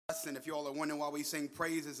us. And if you all are wondering why we sing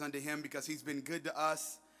praises unto him, because he's been good to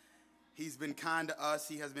us. He's been kind to us.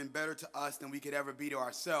 He has been better to us than we could ever be to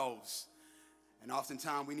ourselves. And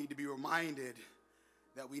oftentimes we need to be reminded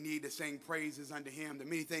that we need to sing praises unto him. The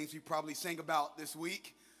many things we probably sing about this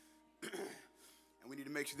week. And we need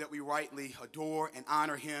to make sure that we rightly adore and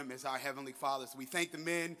honor him as our Heavenly Father. So we thank the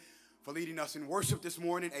men for leading us in worship this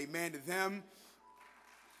morning. Amen to them.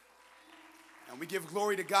 And we give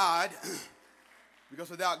glory to God, because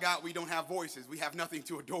without God we don't have voices. We have nothing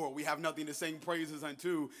to adore. We have nothing to sing praises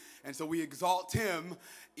unto. And so we exalt him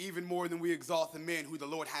even more than we exalt the men who the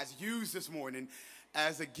Lord has used this morning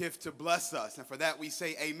as a gift to bless us. And for that we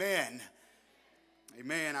say amen.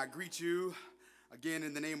 Amen. I greet you again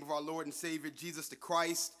in the name of our Lord and Savior Jesus the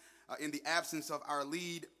Christ, in the absence of our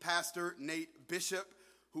lead pastor, Nate Bishop,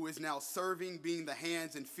 who is now serving, being the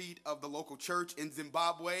hands and feet of the local church in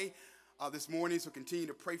Zimbabwe this morning. So continue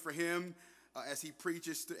to pray for him as he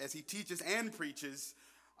teaches and preaches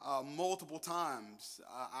multiple times.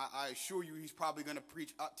 I assure you he's probably going to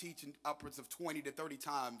teach upwards of 20 to 30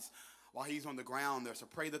 times while he's on the ground there. So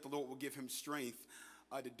pray that the Lord will give him strength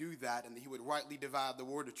to do that, and that he would rightly divide the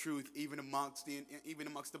word of truth even amongst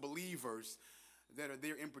the believers that are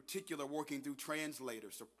there, in particular working through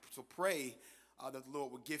translators. So pray that the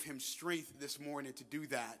Lord will give him strength this morning to do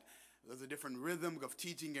that. There's a different rhythm of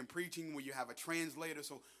teaching and preaching where you have a translator.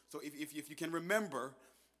 So if you can remember,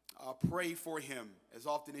 pray for him as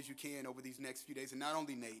often as you can over these next few days. And not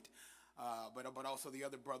only Nate, but also the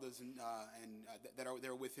other brothers that are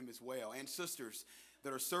there with him as well, and sisters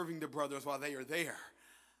that are serving the brothers while they are there.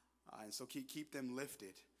 And so keep them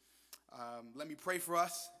lifted. Let me pray for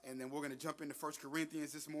us, and then we're going to jump into 1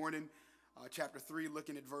 Corinthians this morning, chapter 3,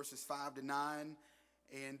 looking at verses 5 to 9.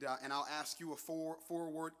 And I'll ask you a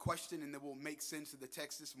four-word question, and then we'll make sense of the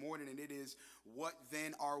text this morning, and it is, what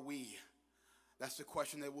then are we? That's the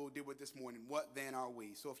question that we'll deal with this morning. What then are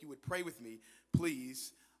we? So if you would pray with me,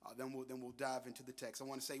 please, then we'll dive into the text. I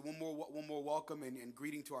want to say one more welcome and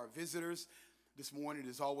greeting to our visitors this morning. It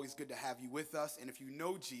is always good to have you with us. And if you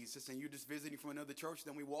know Jesus and you're just visiting from another church,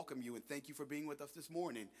 then we welcome you and thank you for being with us this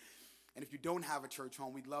morning. And if you don't have a church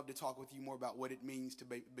home, we'd love to talk with you more about what it means to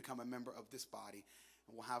become a member of this body.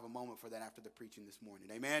 And we'll have a moment for that after the preaching this morning.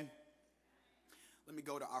 Amen? Let me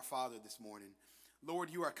go to our Father this morning. Lord,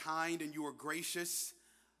 you are kind and you are gracious.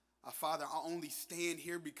 Father, I only stand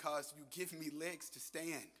here because you give me legs to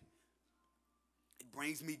stand. It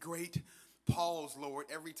brings me great pause, Lord,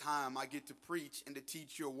 every time I get to preach and to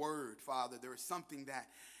teach your word, Father. There is something that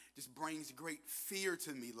just brings great fear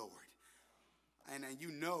to me, Lord. And you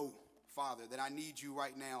know, Father, that I need you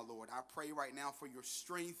right now, Lord. I pray right now for your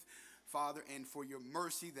strength, Father, and for your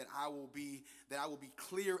mercy, that I will be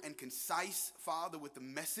clear and concise, Father, with the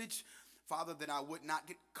message. Father, that I would not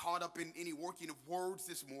get caught up in any working of words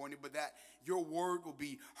this morning, but that your word will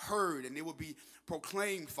be heard and it will be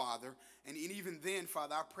proclaimed, Father. And even then,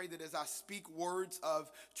 Father, I pray that as I speak words of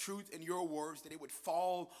truth in your words, that it would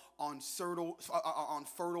fall on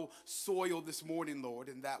fertile soil this morning, Lord,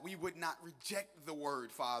 and that we would not reject the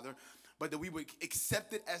word, Father, but that we would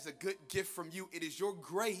accept it as a good gift from you. It is your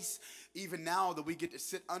grace even now that we get to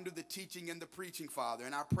sit under the teaching and the preaching, Father.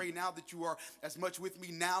 And I pray now that you are as much with me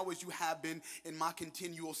now as you have been in my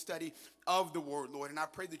continual study of the word, Lord. And I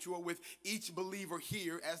pray that you are with each believer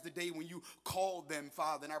here as the day when you called them,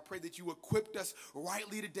 Father. And I pray that you equipped us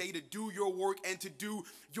rightly today to do your work and to do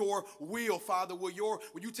your will, Father. Will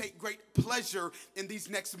you take great pleasure in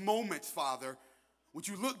these next moments, Father? Would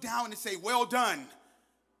you look down and say, well done,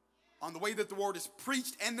 on the way that the word is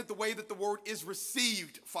preached and that the way that the word is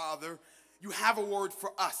received, Father. You have a word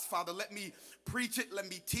for us, Father. Let me preach it. Let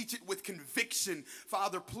me teach it with conviction.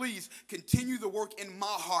 Father, please continue the work in my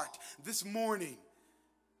heart this morning.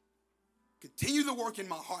 Continue the work in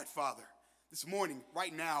my heart, Father. This morning,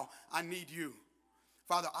 right now, I need you.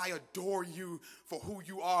 Father, I adore you for who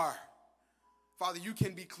you are. Father, you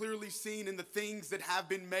can be clearly seen in the things that have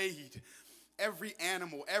been made. Every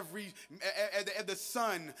animal, the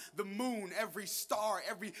sun, the moon, every star,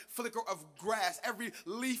 every flicker of grass, every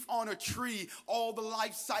leaf on a tree, all the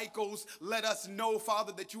life cycles let us know,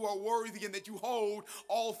 Father, that you are worthy and that you hold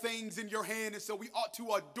all things in your hand. And so we ought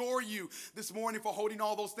to adore you this morning for holding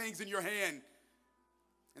all those things in your hand.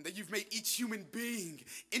 And that you've made each human being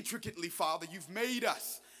intricately, Father. You've made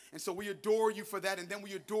us. And so we adore you for that, and then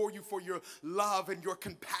we adore you for your love and your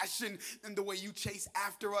compassion and the way you chase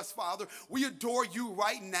after us, Father. We adore you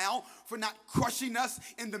right now for not crushing us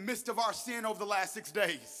in the midst of our sin over the last 6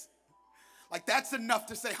 days. Like, that's enough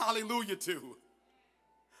to say hallelujah to.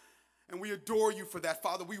 And we adore you for that,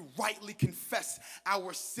 Father. We rightly confess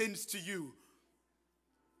our sins to you.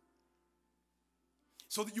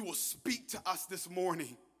 so that you will speak to us this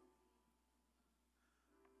morning.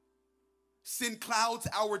 Sin clouds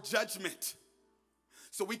our judgment,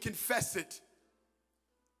 so we confess it.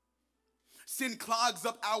 Sin clogs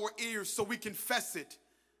up our ears, so we confess it.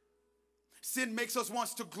 Sin makes us want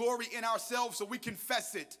to glory in ourselves, so we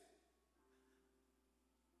confess it.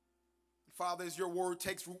 Father, as your word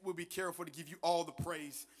takes root, we'll be careful to give you all the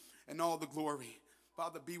praise and all the glory.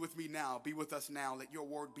 Father, be with me now. Be with us now. Let your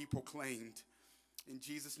word be proclaimed. In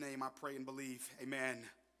Jesus' name I pray and believe. Amen.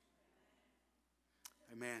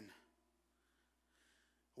 Amen.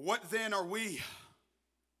 What then are we?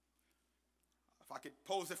 If I could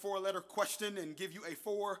pose a four-letter question and give you a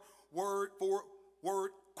four-word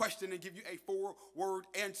question and give you a four-word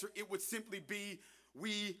answer, it would simply be,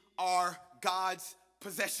 we are God's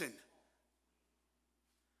possession.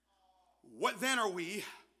 What then are we?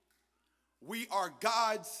 We are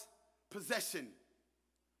God's possession.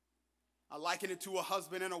 I liken it to a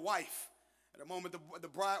husband and a wife. At the moment the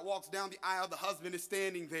bride walks down the aisle, the husband is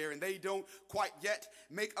standing there, and they don't quite yet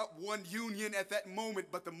make up one union at that moment.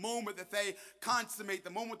 But the moment that they consummate, the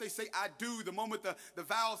moment they say, I do, the moment the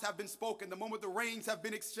vows have been spoken, the moment the rings have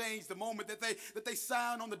been exchanged, the moment that they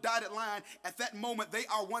sign on the dotted line, at that moment they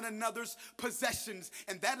are one another's possessions.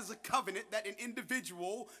 And that is a covenant that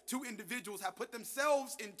two individuals have put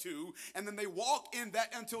themselves into, and then they walk in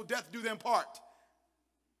that until death do them part.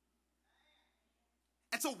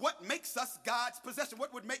 And so what makes us God's possession?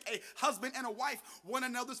 What would make a husband and a wife one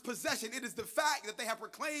another's possession? It is the fact that they have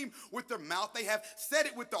proclaimed with their mouth, they have said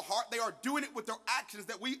it with their heart, they are doing it with their actions,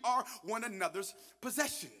 that we are one another's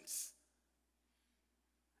possessions.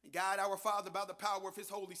 And God, our Father, by the power of his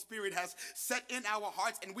Holy Spirit, has set in our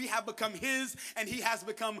hearts, and we have become his, and he has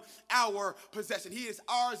become our possession. He is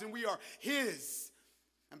ours, and we are his.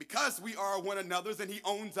 And because we are one another's, and he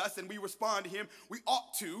owns us, and we respond to him, we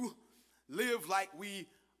ought to live like we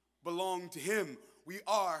belong to him. We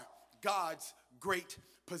are God's great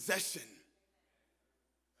possession.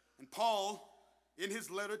 And Paul, in his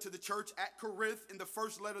letter to the church at Corinth, in the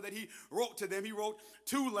first letter that he wrote to them, he wrote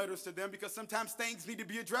two letters to them, because sometimes things need to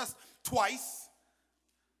be addressed twice.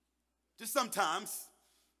 Just sometimes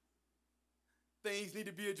things need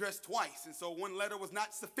to be addressed twice. And so one letter was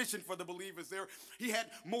not sufficient for the believers there. He had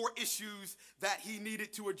more issues that he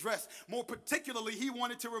needed to address. More particularly, he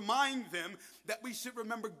wanted to remind them that we should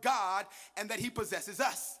remember God and that he possesses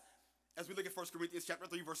us. As we look at 1 Corinthians chapter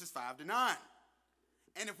 3, verses 5 to 9.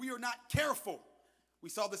 And if we are not careful, we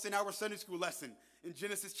saw this in our Sunday school lesson in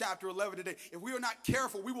Genesis chapter 11 today. If we are not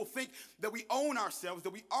careful, we will think that we own ourselves,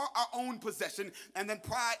 that we are our own possession, and then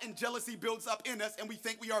pride and jealousy builds up in us, and we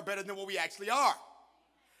think we are better than what we actually are.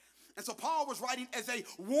 And so Paul was writing as a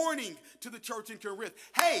warning to the church in Corinth.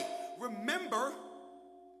 Hey, remember,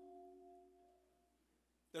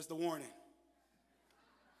 there's the warning.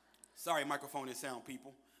 Sorry, microphone and sound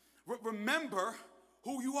people. Remember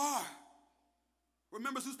who you are.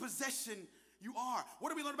 Remember whose possession you are. What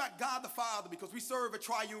do we learn about God the Father? Because we serve a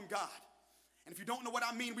triune God. And if you don't know what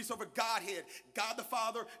I mean, we serve a Godhead. God the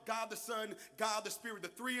Father, God the Son, God the Spirit. The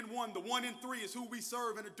three in one, the one in three is who we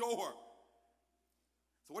serve and adore.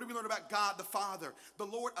 So what do we learn about God the Father? The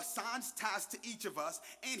Lord assigns tasks to each of us,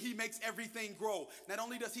 and he makes everything grow. Not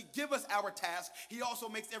only does he give us our task, he also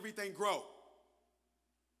makes everything grow.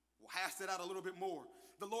 We'll hash that out a little bit more.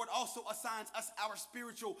 The Lord also assigns us our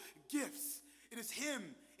spiritual gifts. It is him.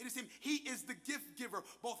 It is him. He is the gift giver,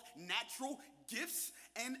 both natural gifts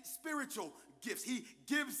and spiritual gifts. He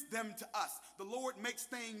gives them to us. The Lord makes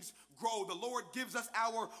things grow. The Lord gives us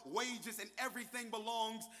our wages, and everything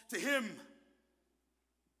belongs to him.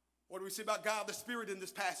 What do we see about God the Spirit in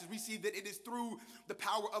this passage? We see that it is through the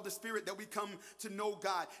power of the Spirit that we come to know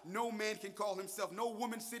God. No man can call himself. No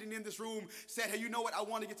woman sitting in this room said, hey, you know what? I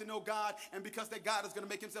want to get to know God, and because that God is going to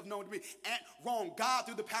make himself known to me. Wrong. God,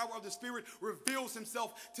 through the power of the Spirit, reveals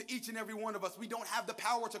himself to each and every one of us. We don't have the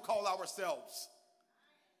power to call ourselves.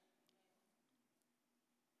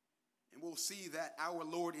 And we'll see that our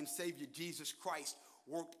Lord and Savior, Jesus Christ,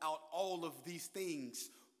 worked out all of these things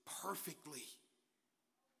perfectly.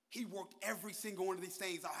 He worked every single one of these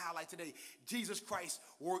things I'll highlight today. Jesus Christ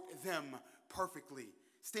worked them perfectly.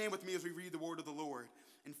 Stand with me as we read the word of the Lord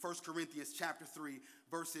in 1 Corinthians chapter 3,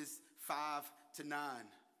 verses 5 to 9.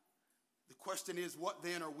 The question is, what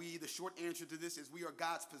then are we? The short answer to this is we are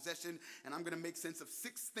God's possession, and I'm going to make sense of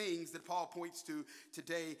 6 things that Paul points to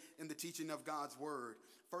today in the teaching of God's word.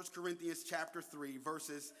 1 Corinthians chapter 3,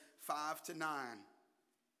 verses 5 to 9.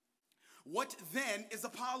 What then is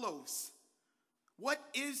Apollos? What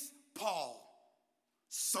is Paul?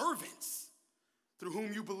 Servants through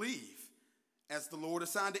whom you believe, as the Lord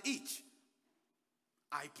assigned to each.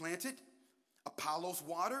 I planted, Apollos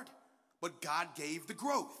watered, but God gave the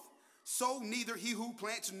growth. So neither he who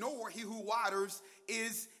plants nor he who waters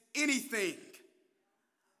is anything,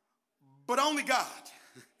 but only God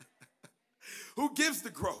who gives the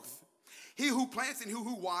growth. He who plants and he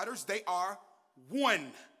who waters, they are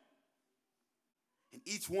one. And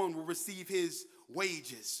each one will receive his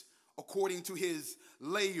wages according to his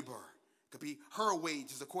labor. It could be her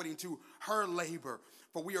wages according to her labor.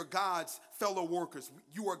 For we are God's fellow workers.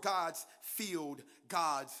 You are God's field,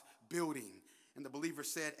 God's building. And the believer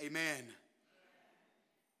said, amen.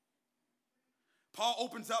 Paul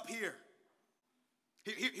opens up here.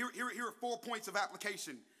 Here are 4 points of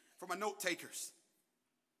application for my note takers.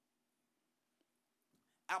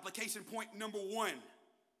 Application point number 1.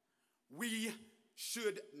 We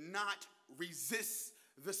should not resist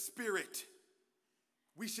the Spirit.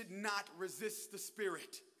 We should not resist the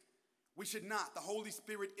Spirit. We should not. The Holy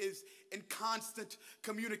Spirit is in constant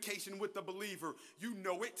communication with the believer. You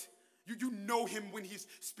know it. You know him when he's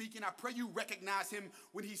speaking. I pray you recognize him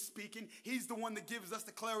when he's speaking. He's the one that gives us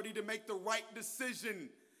the clarity to make the right decision.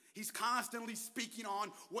 He's constantly speaking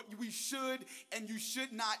on what we should and you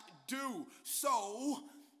should not do. So,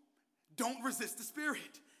 don't resist the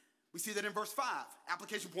Spirit. We see that in verse 5.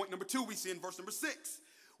 Application point number 2, we see in verse number 6.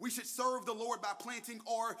 We should serve the Lord by planting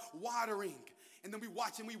or watering. And then we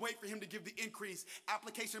watch and we wait for him to give the increase.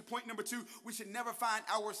 Application point number 2, we should never find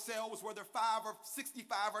ourselves, whether 5 or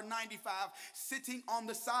 65 or 95, sitting on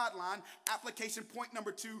the sideline. Application point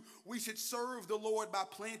number 2, we should serve the Lord by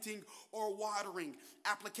planting or watering.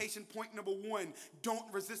 Application point number 1,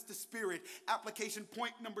 don't resist the Spirit. Application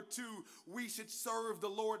point number 2, we should serve the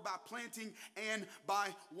Lord by planting and by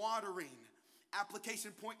watering. Application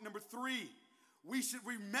point number 3, we should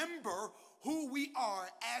remember who we are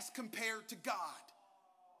as compared to God.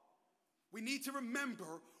 We need to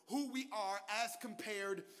remember who we are as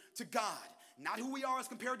compared to God. Not who we are as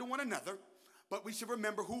compared to one another, but we should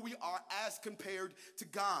remember who we are as compared to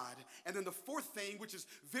God. And then the 4th thing, which is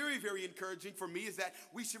very, very encouraging for me, is that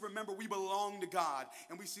we should remember we belong to God.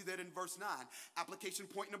 And we see that in verse 9. Application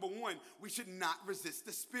point number 1, we should not resist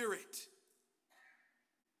the Spirit.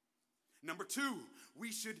 Number 2,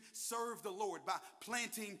 we should serve the Lord by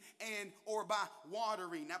planting and or by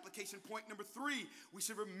watering. Application point number 3, we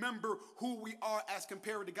should remember who we are as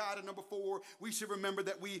compared to God. And number 4, we should remember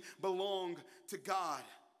that we belong to God.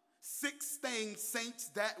 6 things, saints,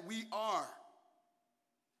 that we are.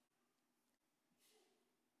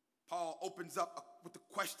 Paul opens up with the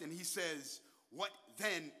question. He says, what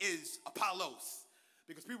then is Apollos?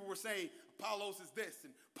 Because people were saying, Apollos is this,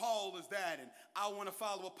 and Paul is that, and I want to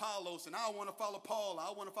follow Apollos, and I want to follow Paul,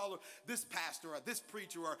 I want to follow this pastor, or this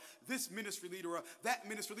preacher, or this ministry leader, or that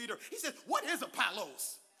ministry leader. He said, what is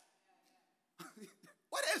Apollos?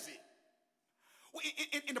 What is it? Well,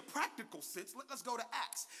 in a practical sense, let's go to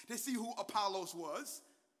Acts to see who Apollos was.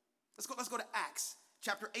 Let's go to Acts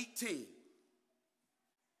chapter 18.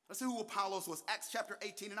 Let's see who Apollos was. Acts chapter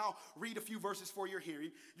 18, and I'll read a few verses for your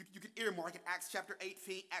hearing. You can earmark it. Acts chapter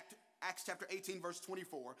 18, verse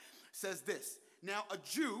 24 says this. Now a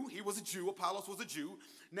Jew, he was a Jew, Apollos was a Jew,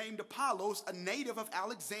 named Apollos, a native of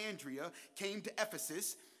Alexandria, came to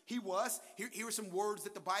Ephesus. Here are some words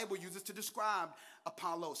that the Bible uses to describe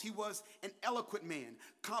Apollos. He was an eloquent man,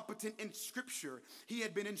 competent in scripture. He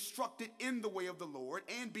had been instructed in the way of the Lord,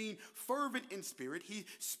 and being fervent in spirit, he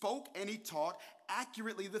spoke and he taught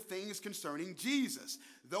accurately the things concerning Jesus,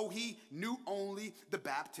 though he knew only the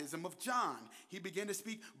baptism of John. He began to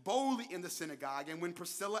speak boldly in the synagogue, and when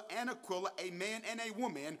Priscilla and Aquila, a man and a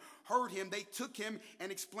woman, heard him, they took him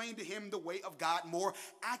and explained to him the way of God more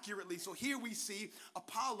accurately. So here we see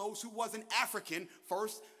Apollos, who was an African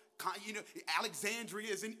first.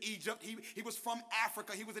 Alexandria is in Egypt. He was from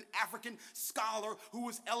Africa. He was an African scholar who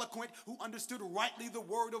was eloquent, who understood rightly the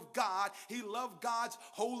word of God. He loved God's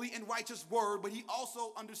holy and righteous word, but he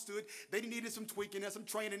also understood that he needed some tweaking and some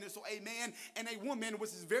training. And so a man and a woman,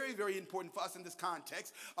 which is very, very important for us in this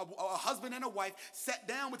context, a husband and a wife sat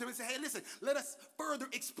down with him and said, hey, listen, let us further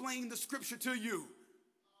explain the scripture to you.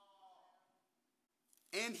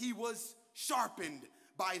 And he was sharpened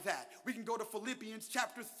by that. We can go to Philippians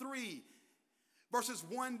chapter 3, verses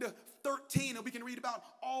 1 to 13, and we can read about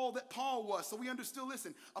all that Paul was. So we understood,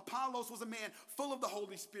 listen, Apollos was a man full of the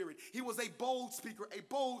Holy Spirit. He was a bold speaker, a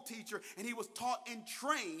bold teacher, and he was taught and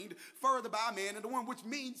trained further by a man and the one, which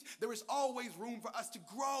means there is always room for us to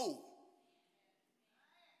grow.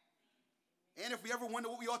 And if we ever wonder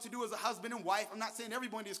what we ought to do as a husband and wife, I'm not saying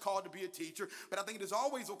everybody is called to be a teacher, but I think it is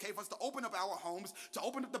always okay for us to open up our homes, to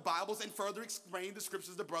open up the Bibles and further explain the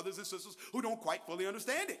scriptures to brothers and sisters who don't quite fully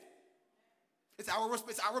understand it. It's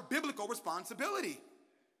our biblical responsibility.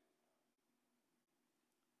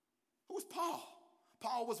 Who was Paul?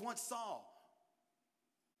 Paul was once Saul,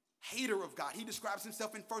 hater of God. He describes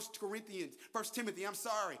himself in 1 Timothy,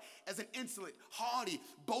 as an insolent, haughty,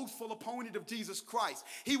 boastful opponent of Jesus Christ.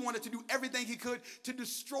 He wanted to do everything he could to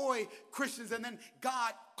destroy Christians, and then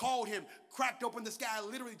God called him, cracked open the sky,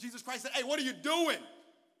 literally Jesus Christ said, hey, what are you doing?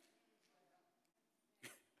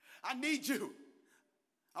 I need you.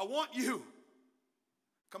 I want you.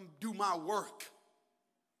 Come do my work.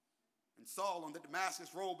 And Saul on the Damascus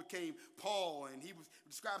road became Paul, and he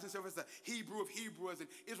describes himself as the Hebrew of Hebrews and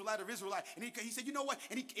Israelite of Israelite. And he said, you know what?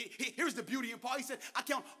 And here's the beauty in Paul. He said, I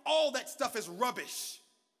count all that stuff as rubbish.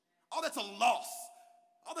 All that's a loss.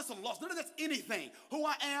 All that's a loss. None of that's anything. Who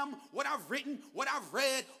I am, what I've written, what I've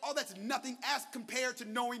read, all that's nothing as compared to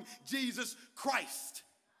knowing Jesus Christ.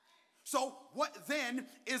 So what then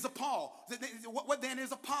is a Paul? What then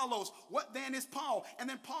is Apollos? What then is Paul? And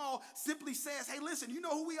then Paul simply says, hey, listen, you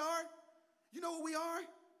know who we are? You know who we are?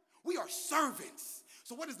 We are servants.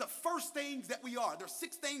 So what is the first things that we are? There's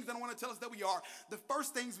 6 things that I want to tell us that we are. The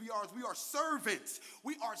first things we are is we are servants.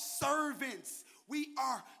 We are servants. We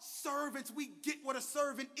are servants. We get what a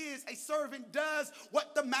servant is. A servant does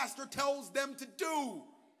what the master tells them to do.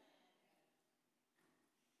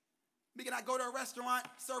 Me and I go to a restaurant,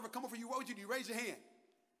 server come over you. What would you do? You raise your hand.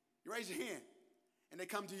 You raise your hand. And they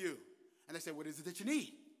come to you. And they say, what is it that you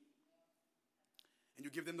need? And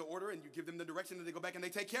you give them the order and you give them the direction and they go back and they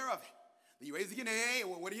take care of it. Then you raise again, hey,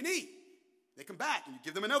 what do you need? They come back and you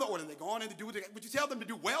give them another order and they go on and they do what you tell them to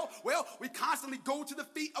do. Well, we constantly go to the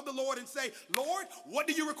feet of the Lord and say, Lord, what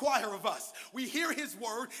do you require of us? We hear his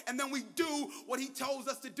word and then we do what he tells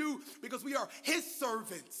us to do because we are his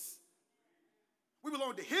servants. We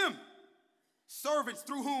belong to him. Servants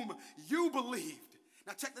through whom you believed.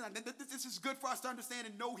 Now check that out. This is good for us to understand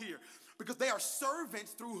and know here. Because they are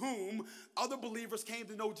servants through whom other believers came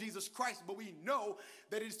to know Jesus Christ. But we know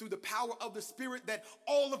that it is through the power of the Spirit that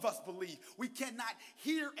all of us believe. We cannot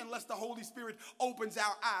hear unless the Holy Spirit opens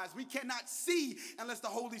our eyes. We cannot see unless the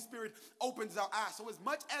Holy Spirit opens our eyes. So as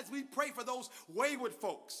much as we pray for those wayward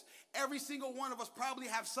folks, every single one of us probably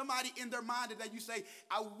have somebody in their mind that you say,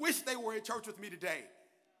 I wish they were in church with me today.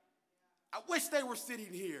 I wish they were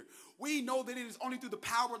sitting here. We know that it is only through the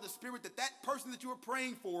power of the Spirit that person that you are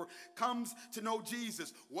praying for comes to know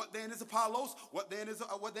Jesus. What then is Apollos? What then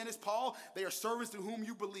is Paul? They are servants to whom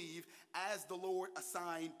you believe as the Lord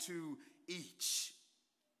assigned to each.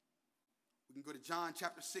 We can go to John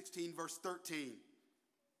chapter 16, verse 13.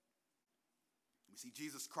 We see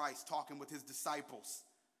Jesus Christ talking with his disciples.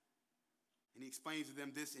 And he explains to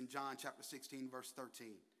them this in John chapter 16, verse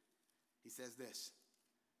 13. He says this.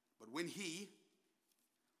 But when the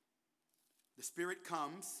Spirit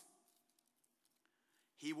comes,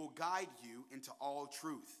 he will guide you into all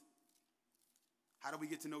truth. How do we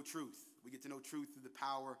get to know truth? We get to know truth through the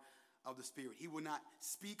power of the Spirit. He will not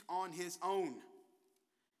speak on his own.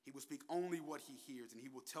 He will speak only what he hears, and he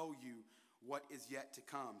will tell you what is yet to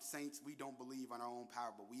come. Saints, we don't believe on our own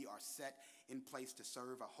power, but we are set in place to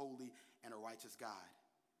serve a holy and a righteous God.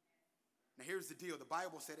 Now here's the deal. The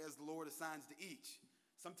Bible said as the Lord assigns to each.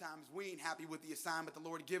 Sometimes we ain't happy with the assignment the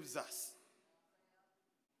Lord gives us.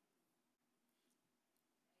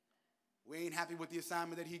 We ain't happy with the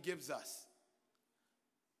assignment that he gives us.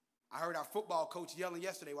 I heard our football coach yelling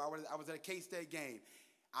yesterday while I was at a K-State game.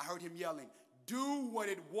 I heard him yelling, do what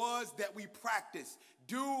it was that we practiced.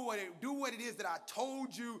 Do what it is that I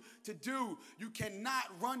told you to do. You cannot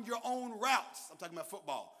run your own routes. I'm talking about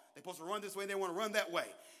football. They're supposed to run this way and they want to run that way.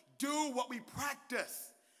 Do what we practice.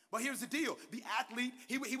 But here's the deal. The athlete,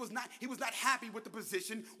 he was not happy with the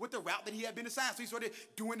position, with the route that he had been assigned. So he started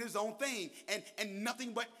doing his own thing. And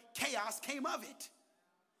nothing but chaos came of it.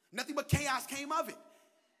 Nothing but chaos came of it.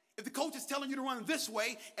 If the coach is telling you to run this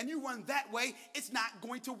way and you run that way, it's not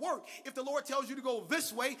going to work. If the Lord tells you to go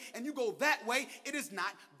this way and you go that way, it is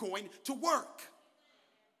not going to work.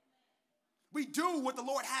 We do what the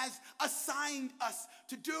Lord has assigned us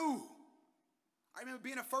to do. I remember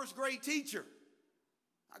being a first grade teacher.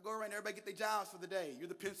 I go around and everybody get their jobs for the day. You're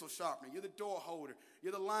the pencil sharpener. You're the door holder.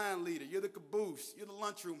 You're the line leader. You're the caboose. You're the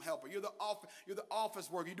lunchroom helper. You're the office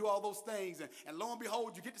worker. You do all those things. And lo and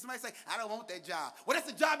behold, you get to somebody and say, I don't want that job. Well, that's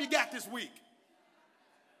the job you got this week.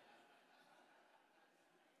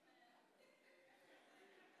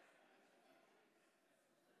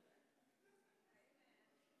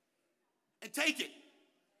 And take it.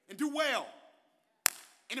 And do well.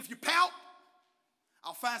 And if you pout,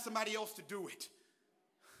 I'll find somebody else to do it.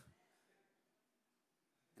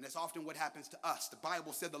 And that's often what happens to us. The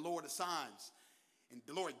Bible said the Lord assigns. And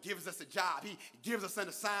the Lord gives us a job. He gives us an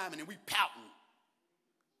assignment and we pouting.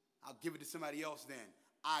 I'll give it to somebody else then.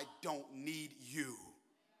 I don't need you.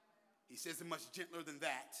 He says it much gentler than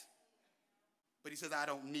that. But he says, I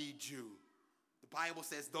don't need you. The Bible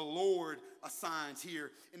says the Lord assigns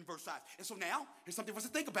here in verse 5. And so now, here's something for us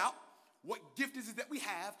to think about. What gift is it that we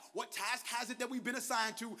have? What task has it that we've been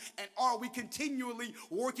assigned to? And are we continually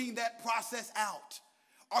working that process out?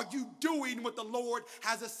 Are you doing what the Lord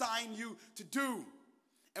has assigned you to do?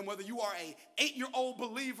 And whether you are an 8-year-old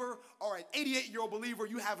believer or an 88-year-old believer,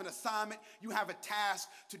 you have an assignment, you have a task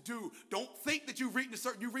to do. Don't think that you've reached a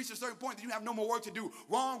certain point that you have no more work to do.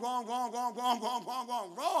 Wrong.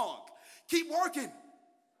 Keep working.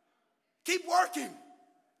 Keep working.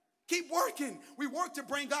 Keep working. We work to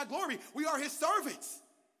bring God glory. We are his servants.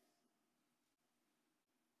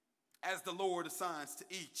 As the Lord assigns to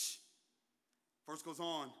each. Verse goes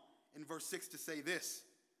on in verse 6 to say this.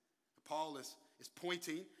 Paul is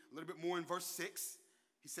pointing a little bit more in verse 6.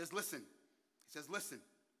 He says, listen.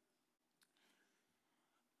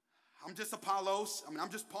 I'm just Apollos. I'm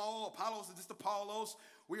just Paul. Apollos is just Apollos.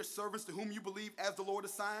 We are servants to whom you believe as the Lord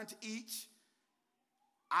assigned to each.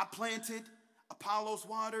 I planted, Apollos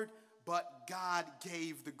watered, but God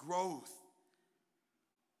gave the growth.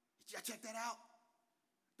 Did y'all check that out?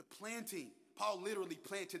 The planting. Paul literally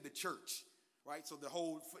planted the church. Right, so the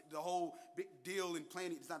whole big deal in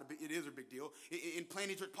planting, it is a big deal. In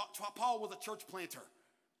planting church, Paul was a church planter.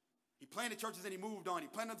 He planted churches and he moved on. He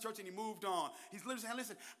planted the church and he moved on. He's literally saying,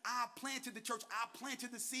 listen, I planted the church. I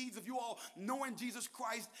planted the seeds of you all knowing Jesus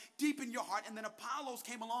Christ deep in your heart. And then Apollos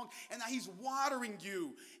came along and now he's watering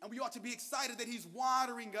you. And we ought to be excited that he's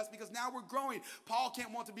watering us because now we're growing. Paul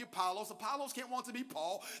can't want to be Apollos. Apollos can't want to be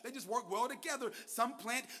Paul. They just work well together. Some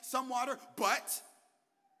plant, some water, but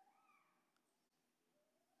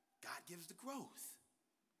God gives the growth.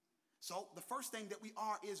 So the first thing that we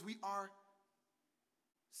are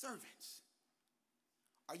servants.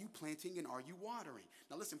 Are you planting and are you watering?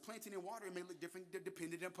 Now listen, planting and watering may look different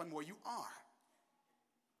depending upon where you are.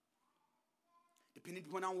 Depending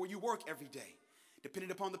upon where you work every day.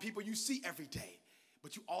 Depending upon the people you see every day.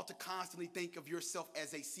 But you ought to constantly think of yourself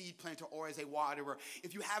as a seed planter or as a waterer.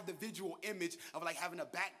 If you have the visual image of like having a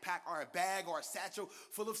backpack or a bag or a satchel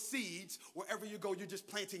full of seeds, wherever you go, you're just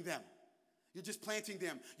planting them. You're just planting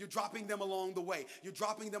them. You're dropping them along the way.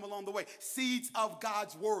 Seeds of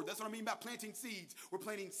God's word. That's what I mean by planting seeds. We're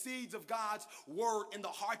planting seeds of God's word in the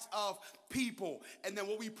hearts of people. And then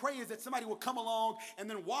what we pray is that somebody will come along and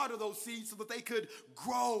then water those seeds so that they could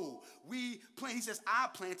grow. We plant. He says, I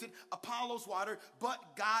planted, Apollos watered,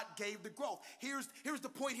 but God gave the growth. Here's the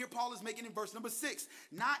point here Paul is making in verse number 6.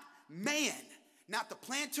 Not man, not the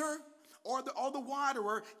planter or the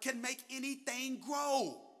waterer can make anything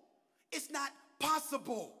grow. It's not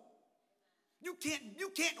possible. You can't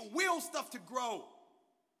will stuff to grow.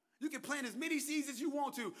 You can plant as many seeds as you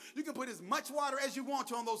want to. You can put as much water as you want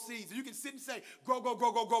to on those seeds. You can sit and say, grow.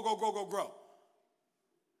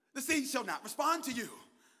 The seed shall not respond to you.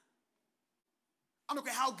 I don't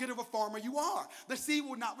care how good of a farmer you are. The seed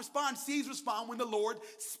will not respond. Seeds respond when the Lord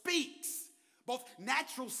speaks. Both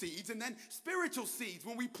natural seeds and then spiritual seeds.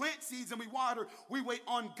 When we plant seeds and we water, we wait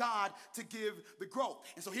on God to give the growth.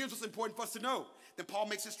 And so here's what's important for us to know. Then Paul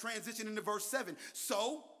makes this transition into verse 7.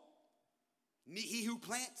 So, he who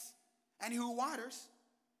plants and he who waters,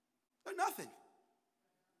 they're nothing.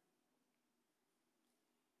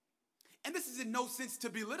 And this is in no sense to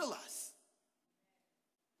belittle us.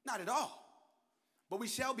 Not at all. But we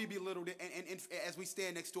shall be belittled and as we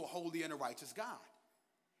stand next to a holy and a righteous God.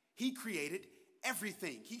 He created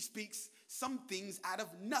everything. He speaks some things out of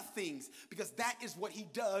nothings because that is what he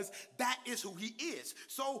does. That is who he is.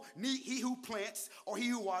 So he who plants or he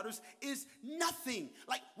who waters is nothing.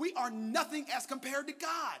 Like we are nothing as compared to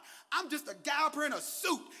God. I'm just a guy up here in a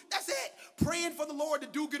suit. That's it. Praying for the Lord to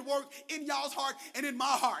do good work in y'all's heart and in my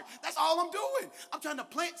heart. That's all I'm doing. I'm trying to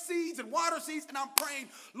plant seeds and water seeds and I'm praying,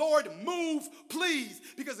 Lord, move, please.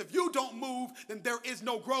 Because if you don't move, then there is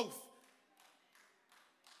no growth.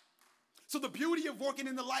 So the beauty of working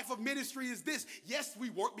in the life of ministry is this. Yes, we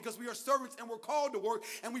work because we are servants and we're called to work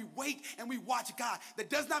and we wait and we watch God. That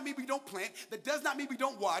does not mean we don't plant. That does not mean we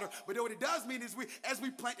don't water. But what it does mean is as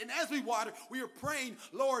we plant and as we water, we are praying,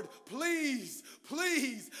 Lord, please,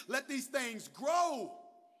 please let these things grow.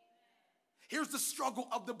 Here's the struggle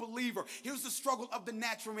of the believer. Here's the struggle of the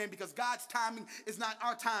natural man because God's timing is not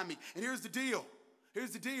our timing. And here's the deal.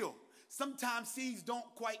 Sometimes seeds don't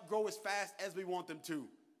quite grow as fast as we want them to.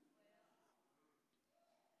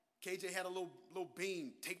 KJ had a little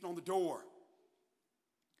beam taped on the door.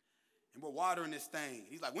 And we're watering this thing.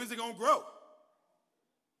 He's like, when's it going to grow?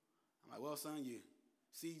 I'm like, well, son, you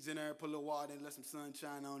seeds in there, put a little water in, let some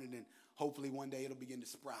sunshine on it, and then hopefully one day it'll begin to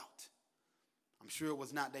sprout. I'm sure it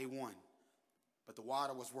was not day one. But the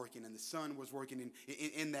water was working and the sun was working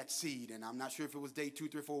in that seed. And I'm not sure if it was day 2,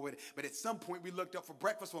 3, 4, but at some point we looked up for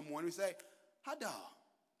breakfast one morning. We say, hot dog.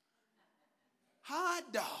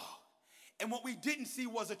 Hot dog. And what we didn't see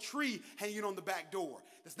was a tree hanging on the back door.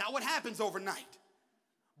 That's not what happens overnight.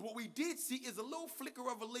 But what we did see is a little flicker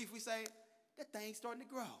of a leaf. We say, that thing's starting to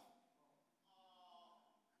grow.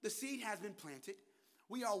 The seed has been planted.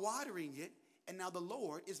 We are watering it. And now the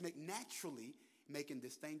Lord is naturally making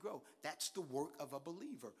this thing grow. That's the work of a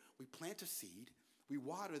believer. We plant a seed, we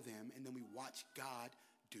water them, and then we watch God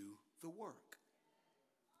do the work.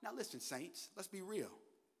 Now listen, saints, let's be real.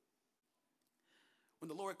 When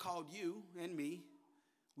the Lord called you and me,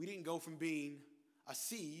 we didn't go from being a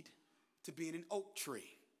seed to being an oak tree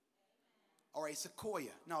or a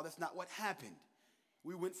sequoia. No, that's not what happened.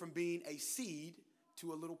 We went from being a seed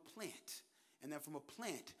to a little plant. And then from a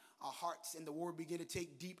plant, our hearts and the word begin to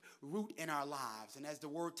take deep root in our lives. And as the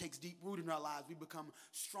word takes deep root in our lives, we become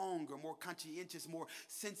stronger, more conscientious, more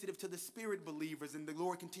sensitive to the spirit believers. And the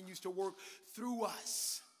Lord continues to work through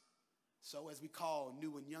us. So as we call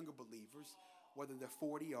new and younger believers, whether they're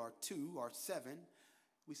 40 or 2 or 7,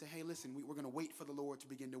 we say, hey, listen, we're going to wait for the Lord to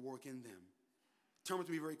begin to work in them. Turn with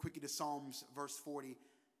me very quickly to Psalms verse 40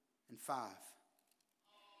 and 5.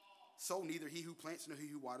 So neither he who plants nor he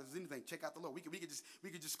who waters is anything. Check out the Lord. We could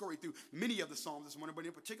just scurry through many of the Psalms this morning, but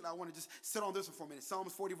in particular, I want to just sit on this one for a minute.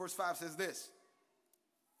 Psalms 40 verse 5 says this.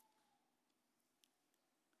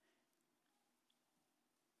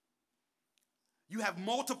 You have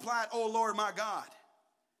multiplied, O Lord my God,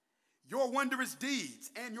 your wondrous deeds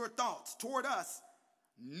and your thoughts toward us.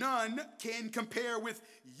 None can compare with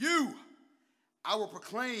you. I will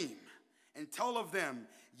proclaim and tell of them,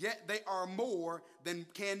 yet they are more than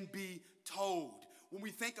can be told. When we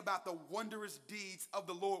think about the wondrous deeds of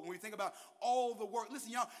the Lord, when we think about all the work,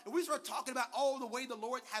 listen, y'all, if we start talking about all the way the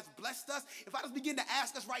Lord has blessed us, if I just begin to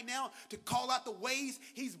ask us right now to call out the ways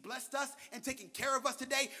he's blessed us and taken care of us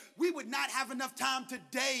today, we would not have enough time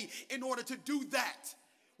today in order to do that.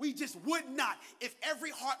 We just would not. If every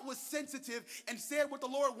heart was sensitive and said what the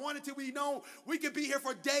Lord wanted to be known, we could be here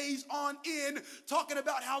for days on end talking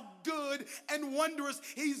about how good and wondrous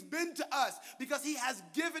he's been to us, because he has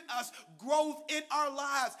given us growth in our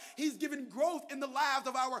lives. He's given growth in the lives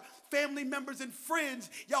of our family members and friends.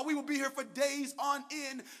 Y'all, we will be here for days on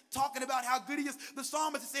end talking about how good he is. The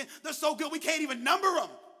psalmist is saying, they're so good we can't even number them.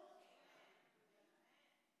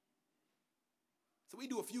 So we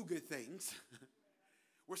do a few good things.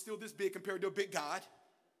 We're still this big compared to a big God.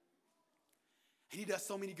 And he does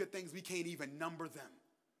so many good things, we can't even number them.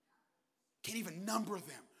 Can't even number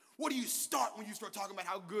them. Where do you start when you start talking about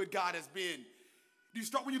how good God has been? Do you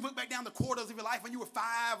start when you look back down the quarters of your life when you were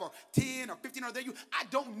 5 or 10 or 15 or there? I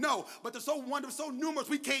don't know. But they're so wonderful, so numerous,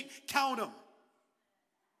 we can't count them.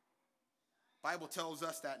 The Bible tells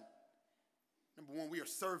us that, number 1, we are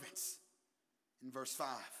servants in verse 5.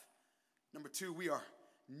 Number 2, we are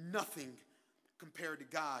nothing compared to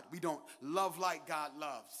God. We don't love like God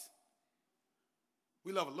loves.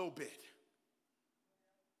 We love a little bit.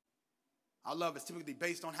 Our love is typically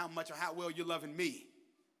based on how much or how well you're loving me.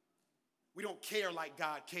 We don't care like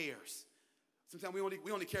God cares. Sometimes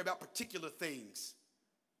we only care about particular things.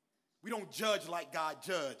 We don't judge like God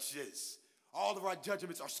judges. All of our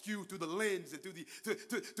judgments are skewed through the lens and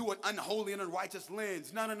through an unholy and unrighteous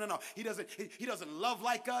lens. No. He doesn't love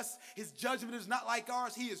like us. His judgment is not like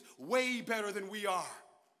ours. He is way better than we are.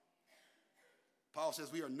 Paul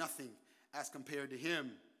says we are nothing as compared to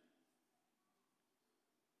him.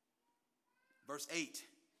 Verse 8.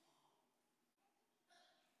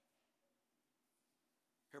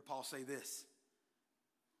 Hear Paul say this.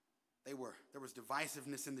 There was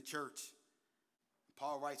divisiveness in the church.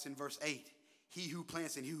 Paul writes in verse 8, he who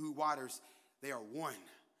plants and he who waters, they are one.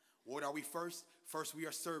 What are we first? First, we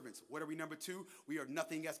are servants. What are we number 2? We are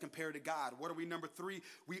nothing as compared to God. What are we number 3?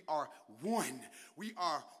 We are one. We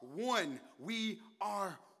are one. We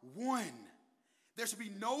are one. There should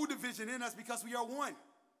be no division in us because we are one.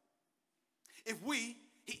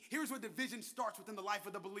 Here's where division starts within the life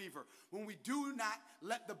of the believer. When we do not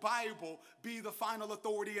let the Bible be the final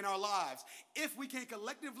authority in our lives. If we can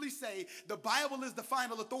collectively say the Bible is the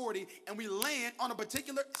final authority and we land on a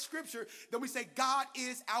particular scripture, then we say God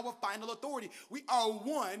is our final authority. We are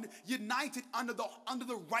one, united under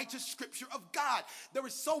the righteous scripture of God. There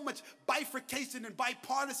is so much bifurcation and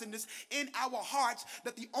bipartisanness in our hearts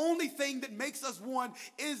that the only thing that makes us one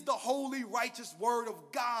is the holy, righteous word of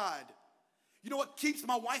God. You know what keeps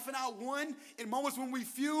my wife and I one in moments when we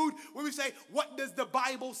feud? When we say, what does the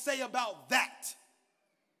Bible say about that?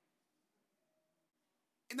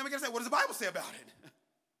 And then we got to say, what does the Bible say about it?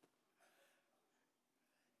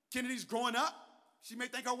 Kennedy's growing up. She may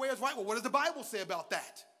think her way is right. Well, what does the Bible say about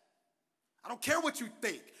that? I don't care what you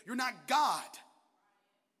think. You're not God.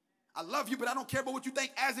 I love you, but I don't care about what you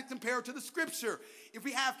think as it compared to the scripture. If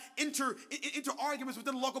we have inter arguments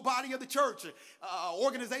within the local body of the church,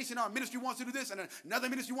 organization, our ministry wants to do this and another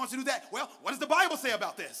ministry wants to do that, well, what does the Bible say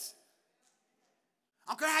about this?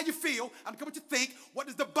 I don't care how you feel. I don't care what you think. What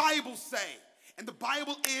does the Bible say? And the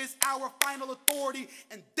Bible is our final authority,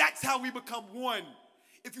 and that's how we become one.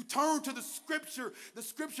 If you turn to the scripture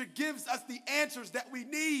gives us the answers that we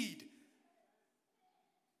need.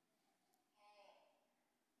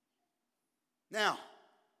 Now,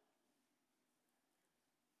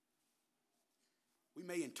 we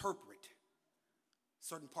may interpret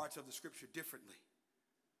certain parts of the scripture differently,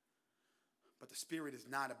 but the Spirit is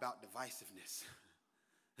not about divisiveness.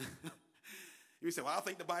 You say, well, I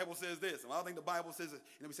think the Bible says this, and I think the Bible says this.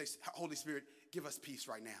 And then we say, Holy Spirit, give us peace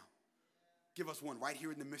right now. Give us one right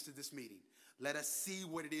here in the midst of this meeting. Let us see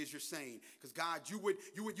what it is you're saying. Because God, you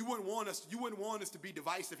wouldn't want us to be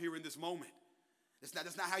divisive here in this moment.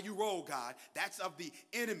 That's not how you roll, God. That's of the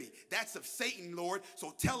enemy. That's of Satan, Lord.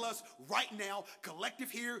 So tell us right now,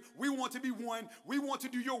 collective here, we want to be one. We want to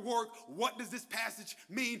do your work. What does this passage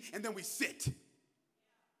mean? And then we sit.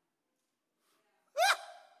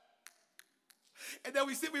 And then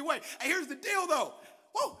we sit, we wait. And here's the deal, though.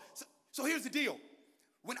 Whoa. So here's the deal.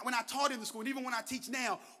 When I taught in the school, and even when I teach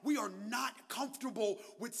now, we are not comfortable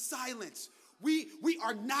with silence. We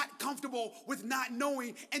are not comfortable with not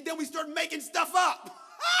knowing, and then we start making stuff up.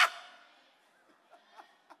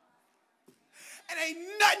 And ain't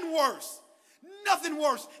nothing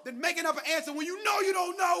worse than making up an answer when you know you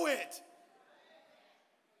don't know it.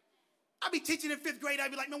 I'd be teaching in 5th grade,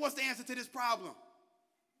 I'd be like, man, what's the answer to this problem?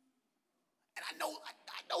 And I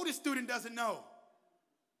know this student doesn't know.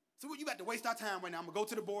 So you got to waste our time right now. I'm going to go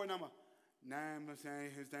to the board and I'm going to,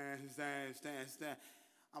 stand.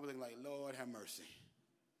 I'm looking like, Lord have mercy.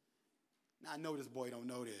 Now I know this boy don't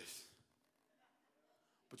know this.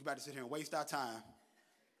 But you about to sit here and waste our time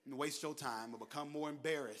and waste your time and become more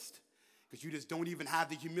embarrassed because you just don't even have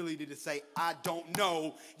the humility to say, I don't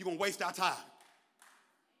know. You're going to waste our time.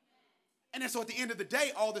 And then so at the end of the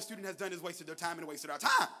day, all the student has done is wasted their time and wasted our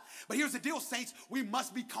time. But here's the deal, saints. We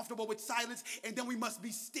must be comfortable with silence, and then we must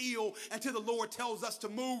be still until the Lord tells us to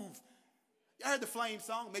move. You heard the Flame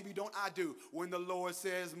song? Maybe you don't. I do. When the Lord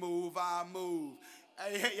says move, I move.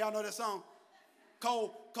 Hey, y'all know that song?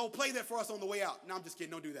 Cole, play that for us on the way out. No, I'm just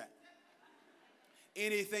kidding. Don't do that.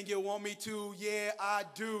 Anything you want me to, yeah, I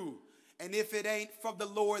do. And if it ain't from the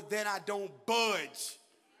Lord, then I don't budge.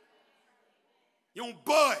 You don't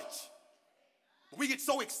budge. We get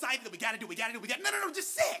so excited that we got to do. No,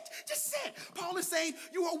 just sit. Paul is saying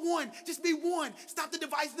you are one. Just be one. Stop the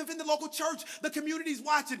divisiveness in the local church. The community's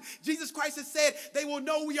watching. Jesus Christ has said they will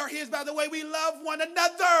know we are his by the way we love one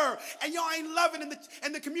another. And y'all ain't loving,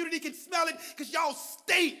 and the community can smell it because y'all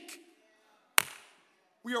stink.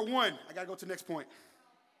 We are one. I got to go to the next point.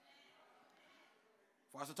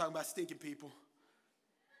 Before I start talking about stinking people.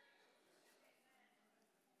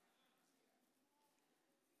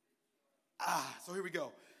 So here we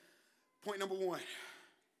go. Point number 1.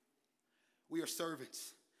 We are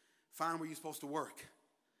servants. Find where you're supposed to work.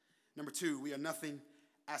 Number 2, we are nothing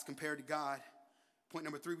as compared to God. Point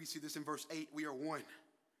number 3, we see this in verse 8. We are one.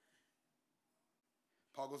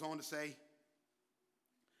 Paul goes on to say,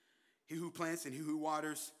 he who plants and he who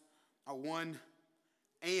waters are one.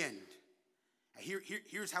 And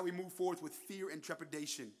here's how we move forth with fear and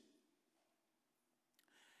trepidation.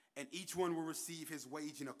 And each one will receive his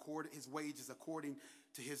wages according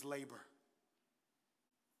to his labor.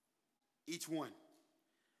 Each one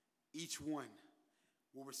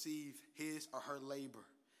will receive his or her labor,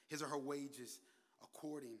 his or her wages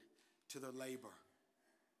according to their labor.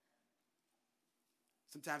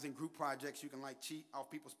 Sometimes in group projects, you can cheat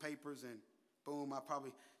off people's papers and boom, I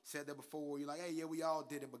probably said that before. You're like, hey, yeah, we all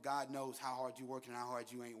did it, but God knows how hard you're working and how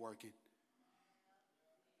hard you ain't working.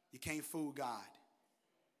 You can't fool God.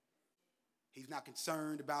 He's not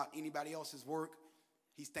concerned about anybody else's work.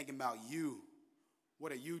 He's thinking about you.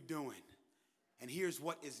 What are you doing? And here's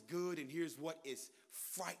what is good and here's what is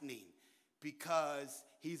frightening, because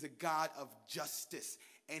he's a God of justice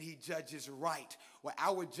and he judges right. Well,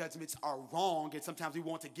 our judgments are wrong, and sometimes we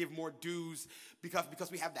want to give more dues because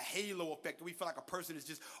we have the halo effect. We feel like a person has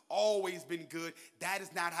just always been good. That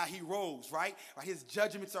is not how he rolls, right? His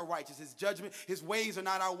judgments are righteous. His ways are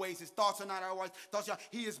not our ways. His thoughts are not our ways.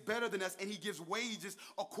 He is better than us, and he gives wages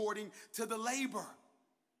according to the labor.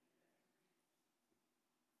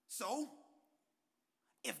 So,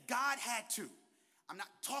 if God had to, I'm not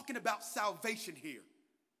talking about salvation here.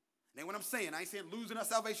 And what I'm saying, I ain't saying losing our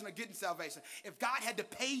salvation or getting salvation. If God had to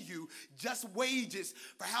pay you just wages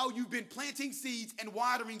for how you've been planting seeds and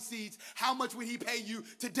watering seeds, how much would he pay you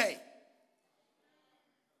today?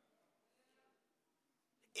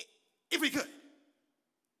 If he could.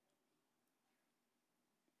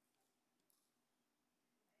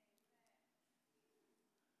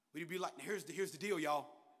 We'd be like, here's the deal, y'all.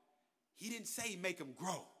 He didn't say make them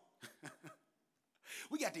grow.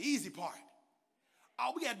 We got the easy part.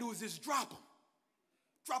 All we got to do is just drop them.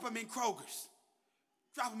 Drop them in Kroger's.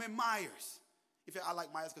 Drop them in Myers. I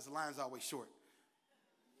like Myers because the line's always short.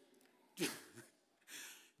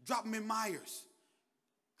 Drop them in Myers.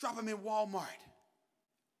 Drop them in Walmart.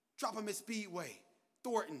 Drop them at Speedway,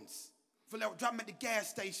 Thornton's. Drop them at the gas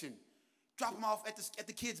station. Drop them off at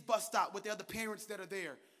the kids' bus stop with the other parents that are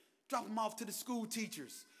there. Drop them off to the school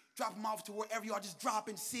teachers. Drop them off to wherever you are, just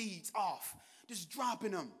dropping seeds off. Just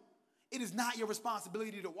dropping them. It is not your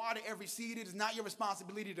responsibility to water every seed. It is not your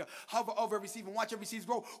responsibility to hover over every seed and watch every seed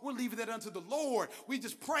grow. We're leaving that unto the Lord. We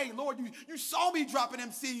just pray, Lord, you saw me dropping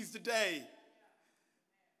them seeds today.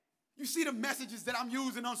 You see the messages that I'm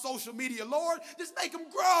using on social media. Lord, just make them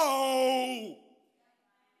grow.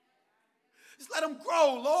 Just let them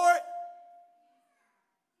grow, Lord.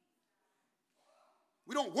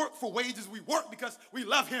 We don't work for wages. We work because we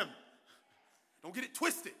love him. Don't get it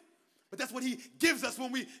twisted. But that's what he gives us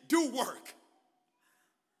when we do work.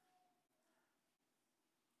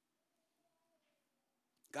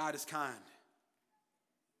 God is kind.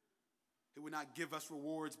 He would not give us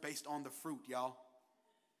rewards based on the fruit, y'all.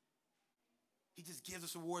 He just gives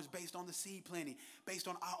us rewards based on the seed planting, based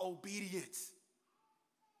on our obedience.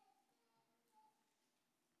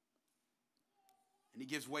 And he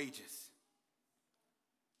gives wages.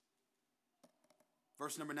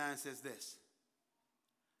 Verse number 9 says this.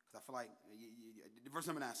 Because I feel like, verse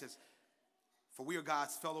number 9 says, for we are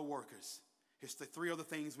God's fellow workers. Here's the three other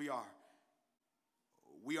things we are.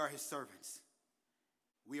 We are his servants.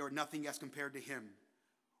 We are nothing as compared to him.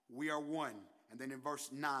 We are one. And then in verse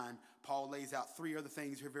 9, Paul lays out three other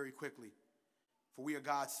things here very quickly. For we are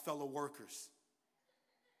God's fellow workers.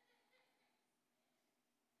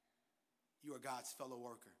 You are God's fellow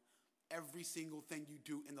worker. Every single thing you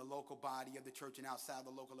do in the local body of the church and outside the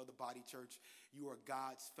local of the body church, you are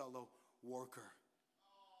God's fellow worker.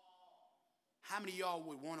 How many of y'all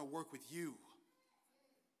would want to work with you?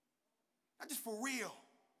 Not just for real.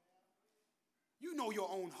 You know your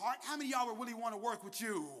own heart. How many of y'all would really want to work with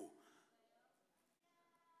you?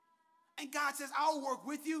 And God says, I'll work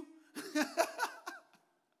with you.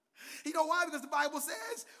 You know why? Because the Bible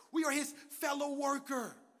says we are his fellow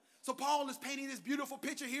worker. So Paul is painting this beautiful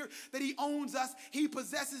picture here that he owns us, he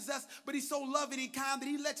possesses us, but he's so loving and kind that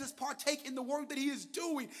he lets us partake in the work that he is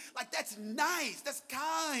doing. Like, that's nice. That's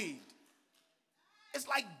kind. It's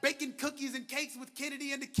like baking cookies and cakes with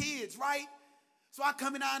Kennedy and the kids, right? So I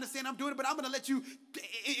come in, I understand I'm doing it, but I'm going to let you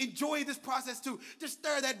enjoy this process too. Just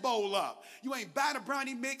stir that bowl up. You ain't buy the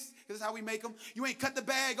brownie mix, because that's how we make them. You ain't cut the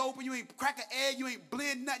bag open. You ain't crack an egg. You ain't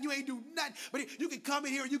blend nothing. You ain't do nothing. But you can come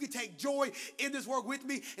in here and you can take joy in this work with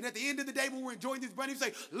me. And at the end of the day, when we're enjoying these brownies,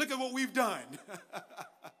 say, look at what we've done.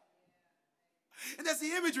 And that's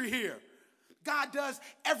the imagery here. God does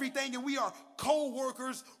everything, and we are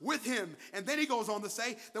co-workers with him. And then he goes on to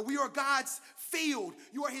say that we are God's field.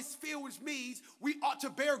 You are his field, which means we ought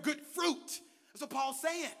to bear good fruit. That's what Paul's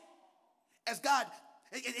saying. As God,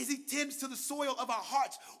 as he tends to the soil of our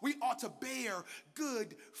hearts, we ought to bear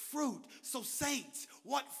good fruit. So saints,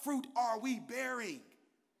 what fruit are we bearing?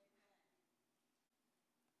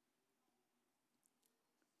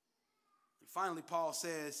 And finally, Paul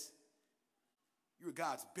says, you're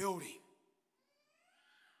God's building.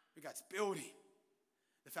 We're God's building.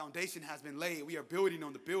 The foundation has been laid. We are building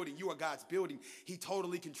on the building. You are God's building. He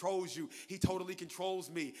totally controls you. He totally controls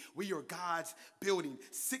me. We are God's building.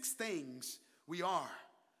 6 things we are.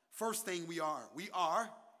 First thing we are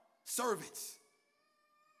servants.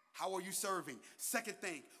 How are you serving? Second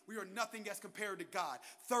thing, we are nothing as compared to God.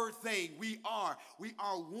 Third thing, we are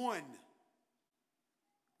one.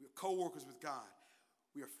 We are co-workers with God.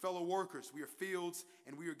 We are fellow workers. We are fields,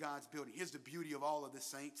 and we are God's building. Here's the beauty of all of this,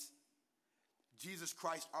 saints. Jesus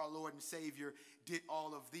Christ, our Lord and Savior, did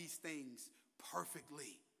all of these things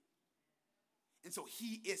perfectly. And so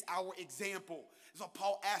he is our example. So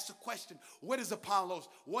Paul asked a question, what is Apollos?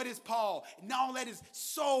 What is Paul? And all that is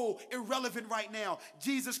so irrelevant right now.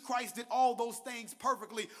 Jesus Christ did all those things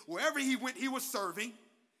perfectly. Wherever he went, he was serving.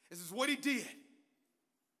 This is what he did.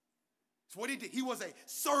 It's what he did. He was a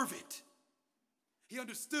servant. He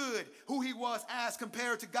understood who he was as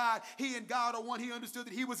compared to God. He and God are one. He understood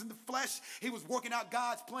that he was in the flesh. He was working out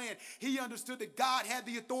God's plan. He understood that God had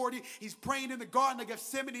the authority. He's praying in the Garden of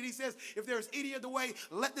Gethsemane, and he says, if there's any other way,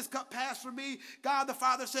 let this cup pass from me. God the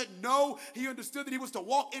Father said no. He understood that he was to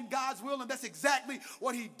walk in God's will, and that's exactly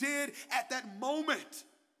what he did at that moment.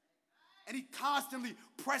 And he constantly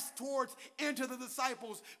pressed towards into the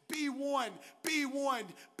disciples. Be one, be one,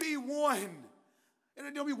 be one.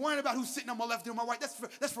 And don't be worrying about who's sitting on my left and on my right.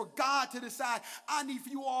 That's for God to decide. I need for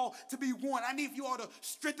you all to be one. I need for you all to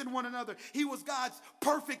strengthen one another. He was God's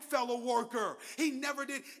perfect fellow worker. He never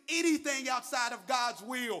did anything outside of God's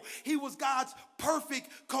will. He was God's perfect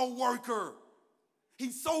co-worker.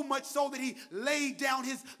 He's so much so that he laid down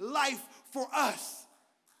his life for us.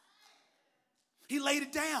 He laid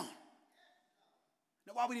it down.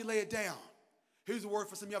 Now, why would he lay it down? Here's a word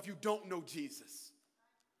for some of y'all if you don't know Jesus.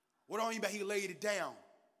 What do I mean by he laid it down?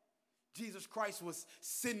 Jesus Christ was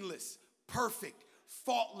sinless, perfect,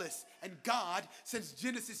 faultless, and God, since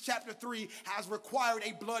Genesis chapter 3, has required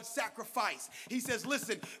a blood sacrifice. He says,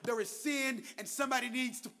 listen, there is sin and somebody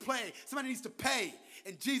needs to pay.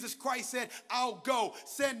 And Jesus Christ said, I'll go.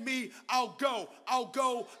 Send me, I'll go, I'll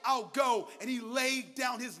go, I'll go. And he laid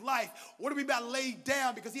down his life. What do we mean by laid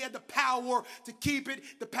down? Because he had the power to keep it,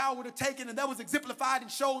 the power to take it, and that was exemplified and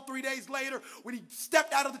showed 3 days later when he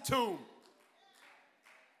stepped out of the tomb.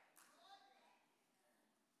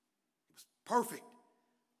 He was perfect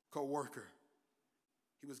co-worker.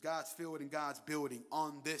 He was God's field and God's building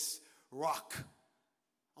on this rock.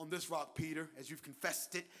 On this rock, Peter, as you've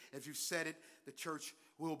confessed it, as you've said it, the church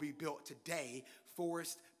will be built today.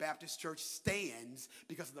 Forest Baptist Church stands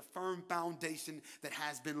because of the firm foundation that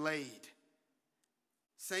has been laid.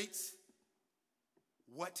 Saints,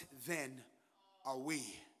 what then are we?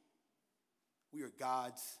 We are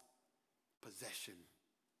God's possession.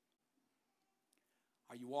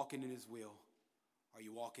 Are you walking in his will? Are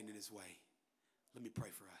you walking in his way? Let me pray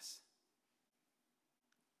for us.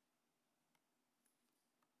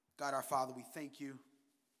 God, our Father, we thank you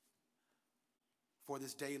for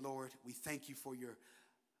this day, Lord. We thank you for your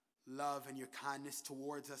love and your kindness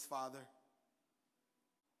towards us, Father.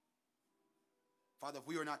 Father, if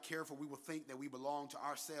we are not careful, we will think that we belong to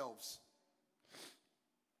ourselves.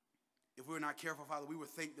 If we're not careful, Father, we will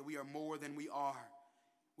think that we are more than we are.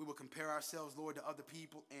 We will compare ourselves, Lord, to other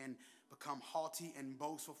people and become haughty and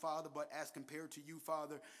boastful, Father. But as compared to you,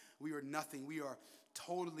 Father, we are nothing. We are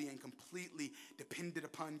totally and completely dependent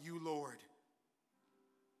upon you, Lord.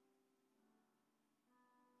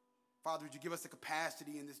 Father, would you give us the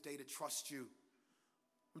capacity in this day to trust you?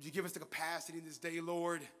 Would you give us the capacity in this day,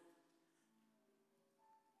 Lord,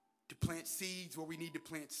 to plant seeds where we need to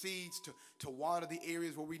plant seeds, to water the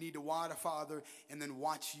areas where we need to water, Father, and then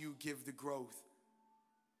watch you give the growth.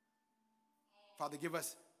 Father, give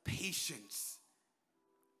us patience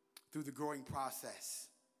through the growing process.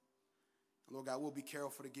 Lord God, we'll be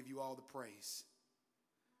careful to give you all the praise.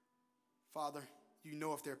 Father, you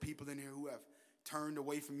know if there are people in here who have turned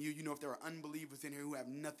away from you. You know if there are unbelievers in here who have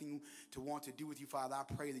nothing to want to do with you, Father. I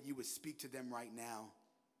pray that you would speak to them right now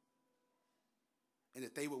and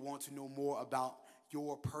that they would want to know more about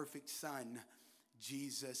your perfect Son,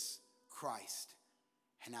 Jesus Christ,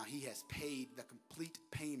 and how he has paid the complete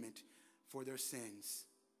payment for their sins.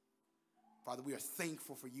 Father, we are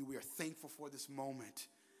thankful for you. We are thankful for this moment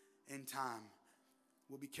in time.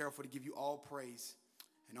 We'll be careful to give you all praise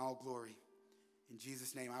and all glory. In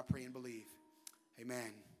Jesus' name I pray and believe.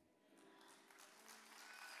 Amen.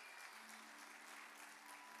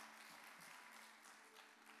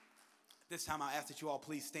 This time I ask that you all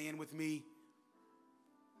please stand with me.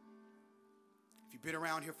 If you've been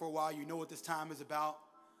around here for a while, you know what this time is about.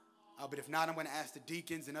 But if not, I'm going to ask the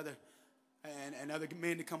deacons and other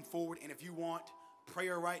men to come forward. And if you want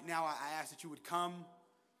prayer right now, I ask that you would come.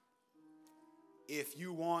 If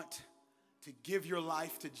you want to give your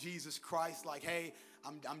life to Jesus Christ, like, hey,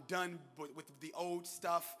 I'm done with the old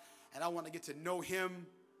stuff and I want to get to know him,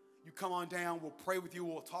 you come on down. We'll pray with you.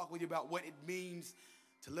 We'll talk with you about what it means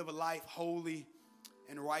to live a life holy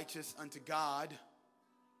and righteous unto God.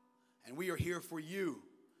 And we are here for you.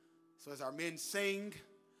 So as our men sing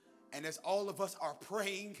and as all of us are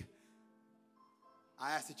praying,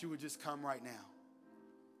 I ask that you would just come right now.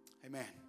 Amen.